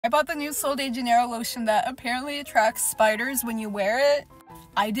I bought the new Sol de Janeiro lotion that apparently attracts spiders when you wear it.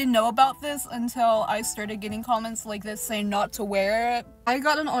 I didn't know about this until I started getting comments like this saying not to wear it. I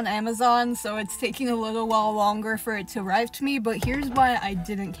got it on Amazon, so it's taking a little while longer for it to arrive to me, but here's why I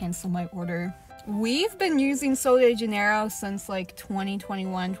didn't cancel my order. We've been using Sol de Janeiro since like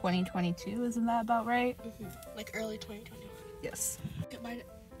 2021, 2022, isn't that about right? Like early 2021. Yes. It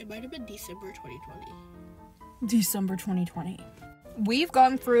might have been December 2020. December 2020. We've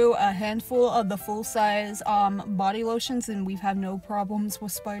gone through a handful of the full-size body lotions and we've had no problems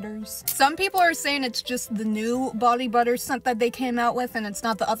with spiders. Some people are saying it's just the new body butter scent that they came out with and it's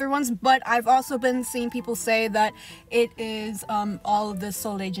not the other ones, but I've also been seeing people say that it is all of the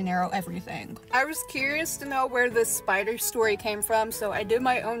Sol de Janeiro everything. I was curious to know where this spider story came from, so I did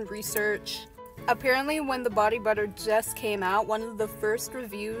my own research. Apparently when the body butter just came out, one of the first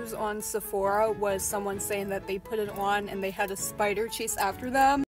reviews on Sephora was someone saying that they put it on and they had a spider chase after them.